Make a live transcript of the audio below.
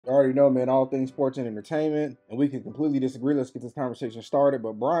already know, man, all things sports and entertainment, and we can completely disagree. Let's get this conversation started.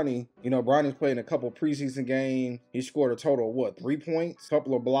 But Bronny, Bronny's played in a couple preseason games. He scored a total of what, 3 points,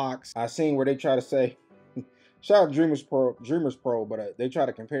 couple of blocks. I seen where they try to say, shout out Dreamers Pro, but they try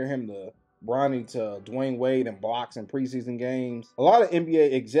to compare him to Bronny to Dwayne Wade in blocks in preseason games. A lot of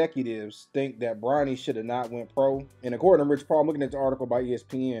NBA executives think that Bronny should have not went pro. And according to Rich Paul, I'm looking at the article by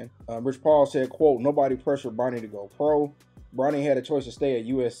ESPN, Rich Paul said, quote, "Nobody pressured Bronny to go pro. Bronny had a choice to stay at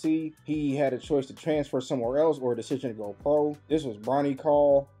USC. He had a choice to transfer somewhere else or a decision to go pro. This was Bronny's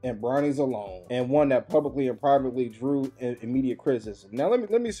call, and Bronny's alone, and one that publicly and privately drew immediate criticism." Now,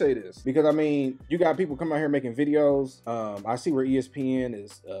 let me say this, because I mean, you got people come out here making videos. I see where ESPN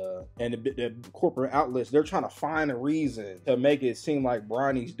is, and the corporate outlets, they're trying to find a reason to make it seem like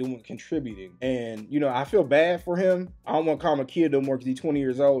Bronny's contributing. And I feel bad for him. I don't want to call him a kid no more because he's 20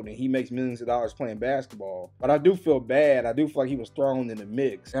 years old and he makes millions of dollars playing basketball. But I do feel bad. I do feel like he was thrown in the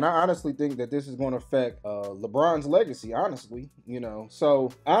mix, and I honestly think that this is going to affect LeBron's legacy. Honestly,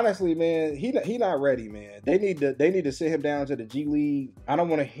 so honestly, man, he not ready, man. They need to sit him down to the G League. I don't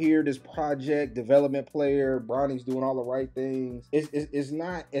want to hear this project development player. Bronny's doing all the right things. It's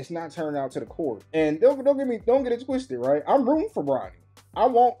not turning out to the court. And don't get it twisted, right? I'm rooting for Bronny. I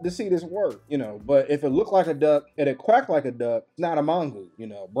want to see this work, but if it looked like a duck and it quacked like a duck, it's not a mongoose.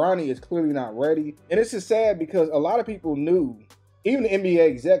 Bronny is clearly not ready. And this is sad because a lot of people knew, even the NBA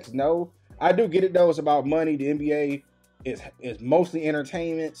execs know. I do get it though, it's about money. The NBA is mostly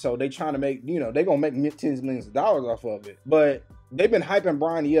entertainment, so they trying to make, they gonna make tens of millions of dollars off of it. But they've been hyping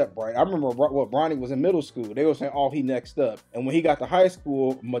Bronny up, right? I remember what Bronny was in middle school. They were saying, "Oh, he next up." And when he got to high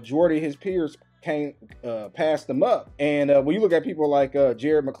school, majority of his peers passed them up. And when you look at people like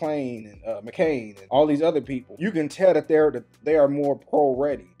Jared McCain and all these other people, you can tell that they are more pro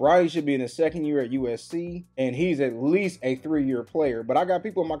ready. Bronny should be in his second year at USC, and he's at least a 3-year player. But I got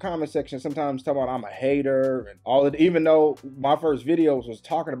people in my comment section sometimes talking about I'm a hater and all that, even though my first videos was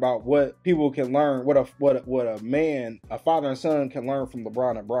talking about what people can learn, what a father and son can learn from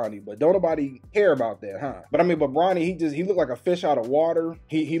LeBron and Bronny. But don't nobody care about that, huh? But I mean, but Bronny, he looked like a fish out of water.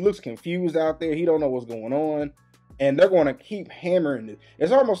 He looks confused out there. He don't know what's going on, and they're going to keep hammering it.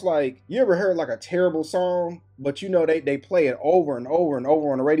 It's almost like, you ever heard like a terrible song, but they play it over and over and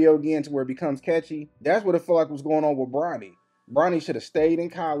over on the radio again to where it becomes catchy? That's what it felt like was going on with Bronny. Bronny should have stayed in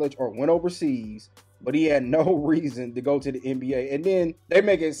college or went overseas, but he had no reason to go to the NBA. And then they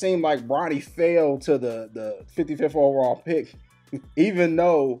make it seem like Bronny failed to the 55th overall pick, even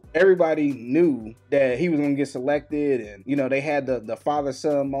though everybody knew that he was going to get selected, and they had the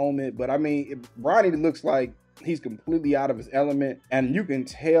father-son moment. But I mean, Bronny looks like he's completely out of his element, and you can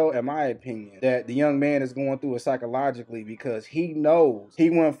tell, in my opinion, that the young man is going through it psychologically, because he knows he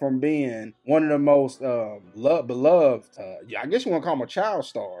went from being one of the most beloved, I guess you want to call him a child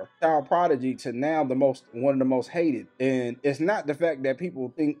star, child prodigy, to now one of the most hated. And it's not the fact that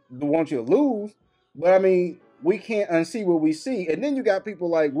people want you to lose, but I mean, we can't unsee what we see. And then you got people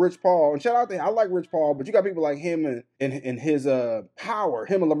like Rich Paul, and shout out to him, I like Rich Paul, but you got people like him and his power,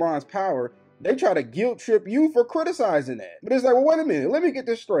 him and LeBron's power. They try to guilt trip you for criticizing that. But it's like, well, wait a minute, let me get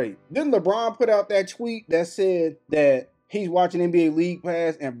this straight. Didn't LeBron put out that tweet that said that he's watching NBA League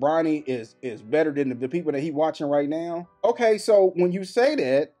Pass and Bronny is better than the people that he's watching right now? Okay, so when you say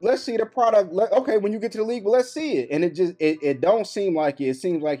that, let's see the product. Okay, when you get to the league, well, let's see it. And it don't seem like it. It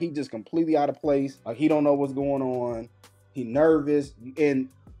seems like he's just completely out of place. Like he don't know what's going on. He nervous. And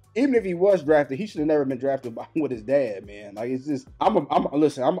even if he was drafted, he should have never been drafted with his dad, man. Like, it's just, I'm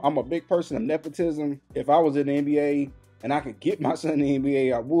a big person of nepotism. If I was in the NBA and I could get my son in the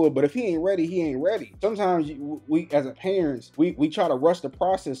NBA, I would. But if he ain't ready, he ain't ready. Sometimes we as a parents, we try to rush the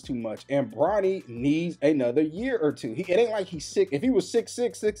process too much. And Bronny needs another year or two. It ain't like he's sick. If he was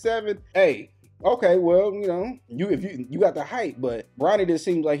 6'6", 6'7", hey, okay, well, you got the height, but Bronny just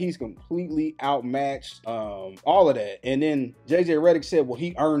seems like he's completely outmatched, all of that. And then JJ Redick said, well,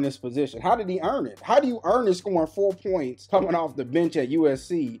 he earned this position. How did he earn it? How do you earn it scoring 4 points coming off the bench at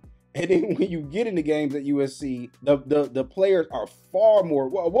USC? And then when you get into games at USC, the players are far more,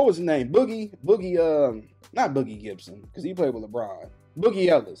 what was his name? Not Boogie Gibson, because he played with LeBron. Boogie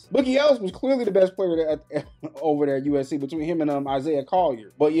Ellis. Boogie Ellis was clearly the best player over there at USC between him and Isaiah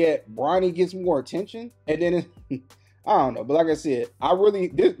Collier. But yet, Bronny gets more attention. And then, I don't know. But like I said,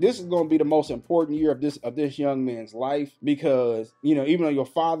 this is going to be the most important year of this young man's life, because, even though your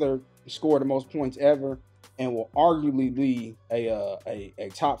father scored the most points ever, and will arguably be a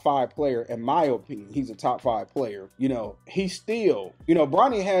top 5 player. In my opinion, he's a top 5 player. You know, he's still, you know,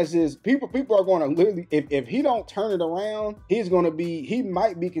 Bronny has his people are going to literally, if he don't turn it around, he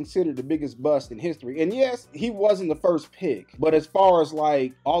might be considered the biggest bust in history. And yes, he wasn't the first pick, but as far as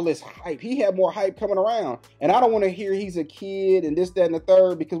like all this hype, he had more hype coming around. And I don't want to hear he's a kid and this, that, and the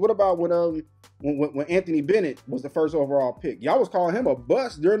third, because what about when Anthony Bennett was the first overall pick? Y'all was calling him a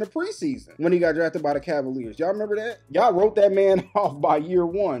bust during the preseason when he got drafted by the Cavaliers. Y'all remember that? Y'all wrote that man off by year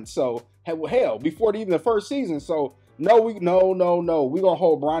 1. So hell, before even the first season. So no. We gonna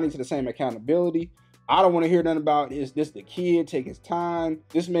hold Bronny to the same accountability. I don't want to hear nothing about is this the kid, take his time.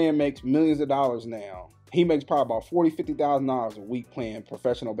 This man makes millions of dollars now. He makes probably about $40,000, $50,000 a week playing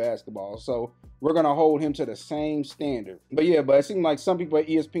professional basketball. So we're gonna hold him to the same standard. But yeah, but it seems like some people at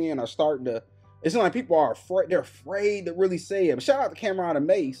ESPN are starting to, it's not like people are afraid. They're afraid to really say it. But shout out to Cameron and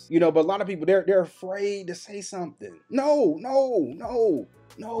Mace, you know. But a lot of people, they're afraid to say something. No.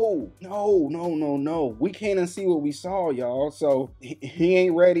 We can't unsee what we saw, y'all. So he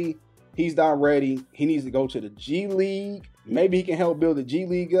ain't ready. He's not ready. He needs to go to the G League. Maybe he can help build the G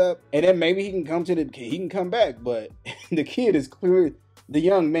League up, and then maybe he can come back. But the kid is clearly, the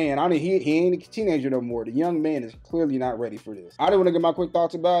young man, I mean, he ain't a teenager no more. The young man is clearly not ready for this. I just want to get my quick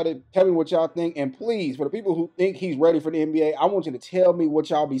thoughts about it. Tell me what y'all think. And please, for the people who think he's ready for the NBA, I want you to tell me what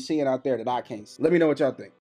y'all be seeing out there that I can't see. Let me know what y'all think.